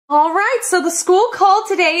Alright, so the school called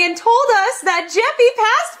today and told us that Jeffy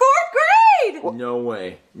passed 4th grade! No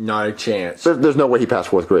way. Not a chance. There's no way he passed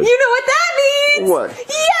 4th grade. You know what that means? What?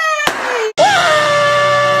 Yay!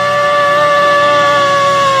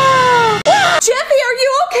 Jeffy, are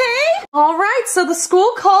you okay? Alright, so the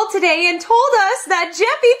school called today and told us that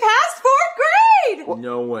Jeffy passed 4th grade!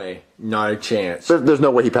 No way. Not a chance. There's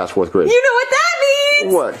no way he passed 4th grade. You know what that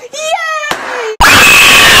means? What? Yay!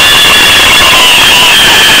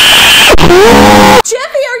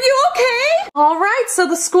 Jeffy, are you okay? Alright, so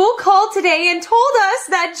the school called today and told us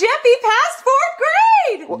that Jeffy passed 4th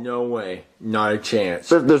grade! No way. Not a chance.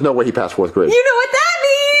 There's no way he passed 4th grade. You know what that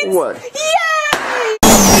means? What? Yay!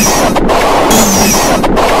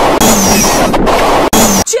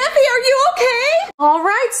 Jeffy, are you okay?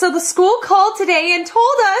 Alright, so the school called today and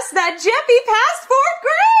told us that Jeffy passed 4th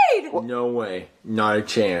grade! No way. Not a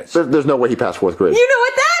chance. There's no way he passed 4th grade. You know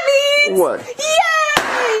what that means? What? Yay!